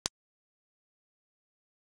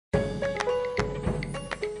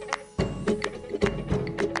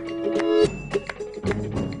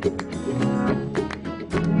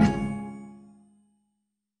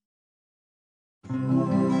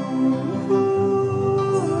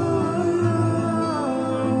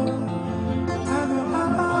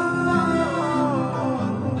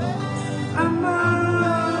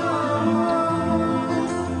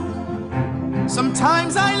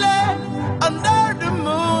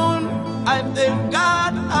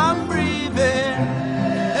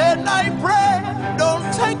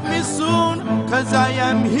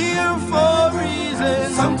I'm here for a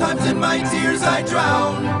reason. Sometimes in my tears I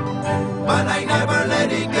drown, but I never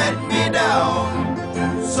let it get me down.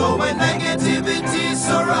 So when negativity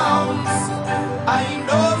surrounds, I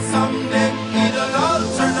know someday it'll all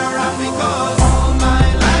turn around, because all my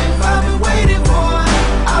life I've been waiting for,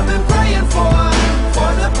 I've been praying for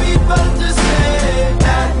the people to say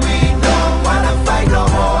that we don't wanna fight no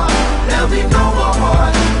more. There'll be no more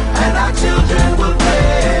wars, and our children will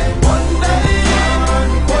play. One day,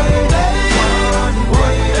 one day,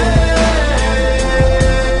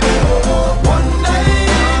 one day,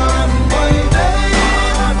 one day,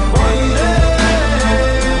 one day.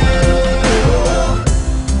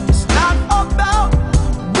 It's not about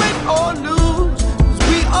win or lose, 'cause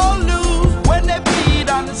we all lose when they feed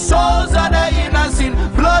on the souls of the innocent.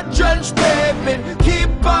 Blood-drenched pavement,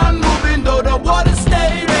 keep on moving though the water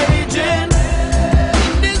stay raging.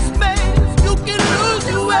 In this maze, you can lose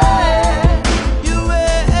your way, your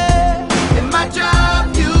way. In my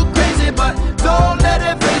job, you crazy, but don't let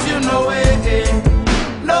it face you, no way,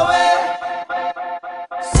 no way.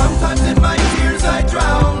 Sometimes in my tears I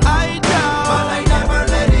drown, but I never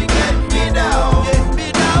let it get me down.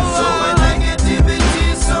 So when negativity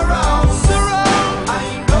surrounds, I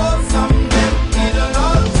know someday it'll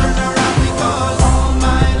all turn around, because all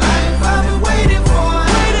my life I've been waiting for,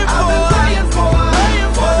 I've been praying for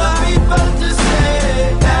the people to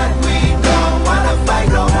say that we don't wanna fight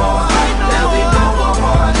no more. There'll be no more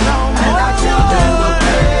wars, and our children will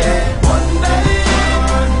play. One day,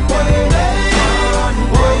 one day, one day,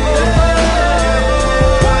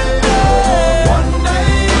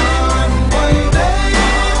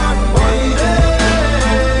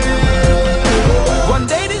 One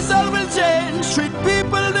day this all will change, treat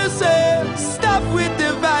people the same. Stop with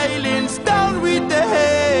the violence, down with the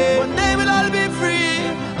hate. One day we'll all be free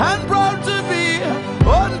and proud to be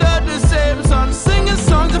under the same sun, singing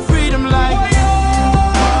songs of freedom like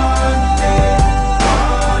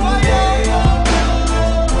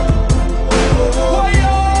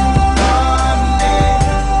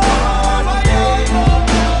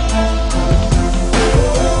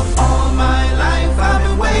all my life I've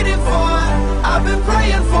been waiting for, I've been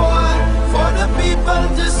praying for the people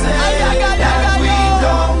to say that we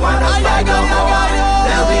don't wanna fight no more.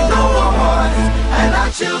 There'll be no more wars, and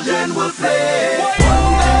our children will play. One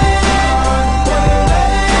day, one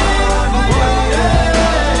day, one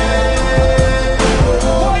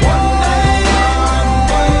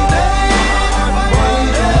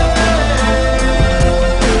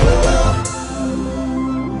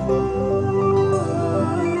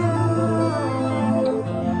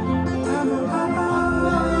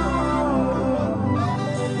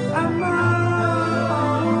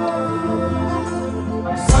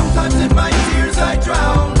Sometimes in my tears I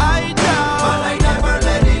drown, but I never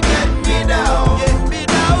let it get me down.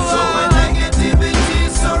 So when negativity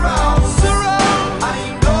surrounds, I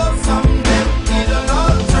know someday it'll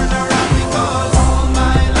all turn around, because all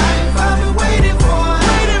my life I've been waiting for,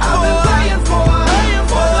 I've been praying for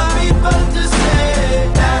the people to say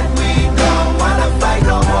that we don't wanna fight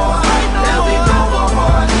no more. There'll be no more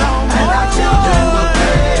wars, and our children will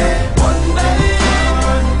play. One day,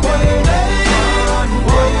 one day, one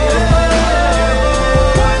day.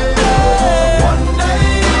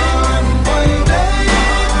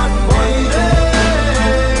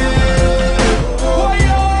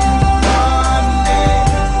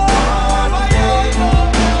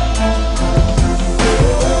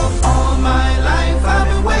 All my life I've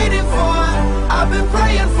been waiting for, I've been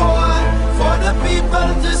praying for the people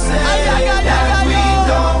to say that we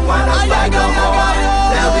don't wanna fight no more.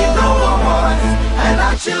 There'll be no more wars, and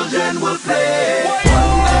our children will play.